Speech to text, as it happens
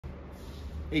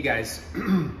Hey guys,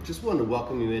 just wanted to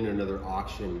welcome you in another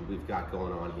auction we've got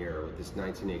going on here with this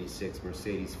 1986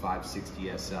 Mercedes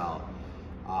 560 SL.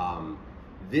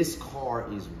 This car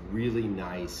is really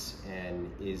nice and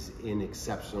is in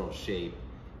exceptional shape.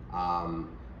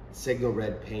 Signal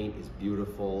red paint is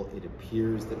beautiful. It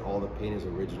appears that all the paint is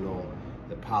original.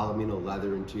 The Palomino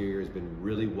leather interior has been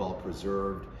really well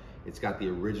preserved. It's got the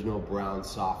original brown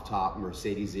soft top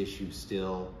Mercedes issue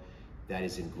still that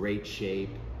is in great shape.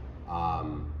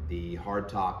 The hard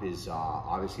top is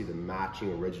obviously the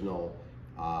matching original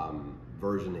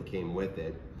version that came with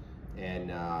it. And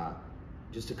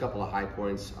just a couple of high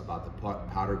points about the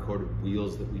powder coated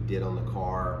wheels that we did on the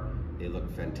car. They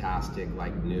look fantastic,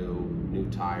 like new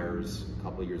tires, a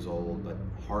couple of years old, but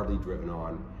hardly driven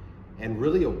on. And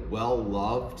really a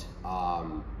well-loved,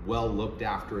 well-looked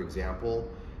after example.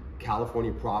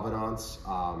 California Provenance,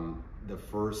 the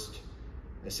first,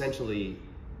 essentially,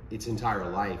 its entire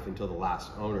life until the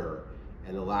last owner,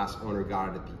 and the last owner got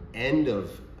it at the end of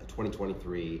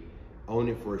 2023, owned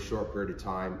it for a short period of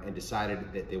time, and decided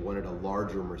that they wanted a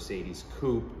larger Mercedes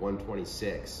Coupe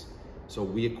 126. So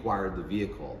we acquired the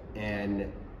vehicle, and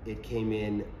it came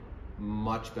in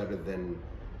much better than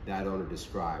that owner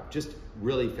described. Just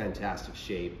really fantastic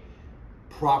shape.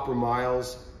 Proper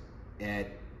miles at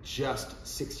just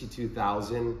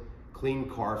 62,000, clean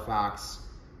Carfax,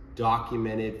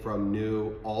 documented from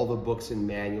new, all the books and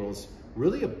manuals,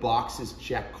 really a boxes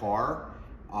check car.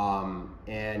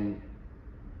 And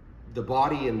the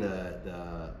body and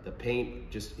the paint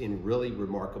just in really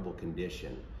remarkable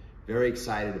condition. Very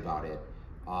excited about it.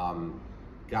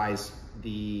 Guys,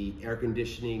 the air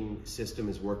conditioning system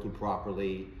is working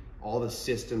properly. All the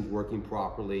systems working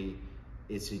properly.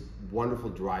 It's a wonderful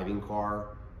driving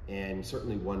car and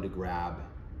certainly one to grab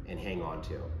and hang on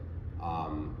to.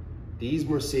 These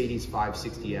Mercedes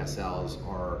 560 SLs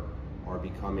are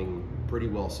becoming pretty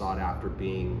well sought after,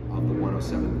 being of the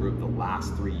 107 group the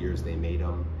last 3 years they made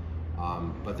them.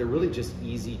 But they're really just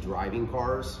easy driving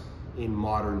cars in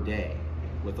modern day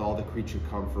with all the creature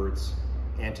comforts,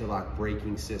 anti-lock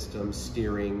braking systems,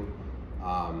 steering,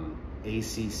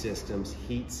 AC systems,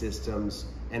 heat systems,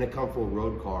 and a comfortable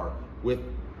road car with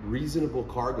reasonable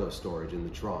cargo storage in the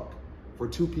trunk for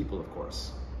two people, of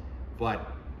course.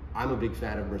 But I'm a big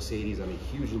fan of Mercedes. I'm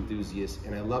a huge enthusiast,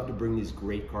 and I love to bring these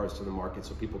great cars to the market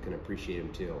so people can appreciate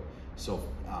them too. So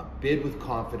bid with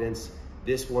confidence.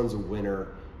 This one's a winner.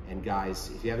 And guys,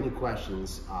 if you have any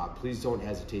questions, please don't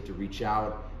hesitate to reach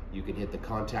out. You can hit the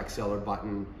contact seller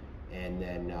button, and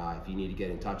then if you need to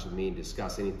get in touch with me and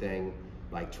discuss anything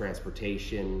like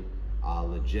transportation,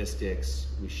 logistics,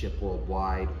 we ship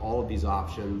worldwide, all of these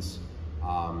options,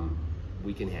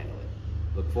 we can handle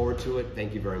it. Look forward to it.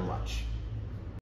 Thank you very much.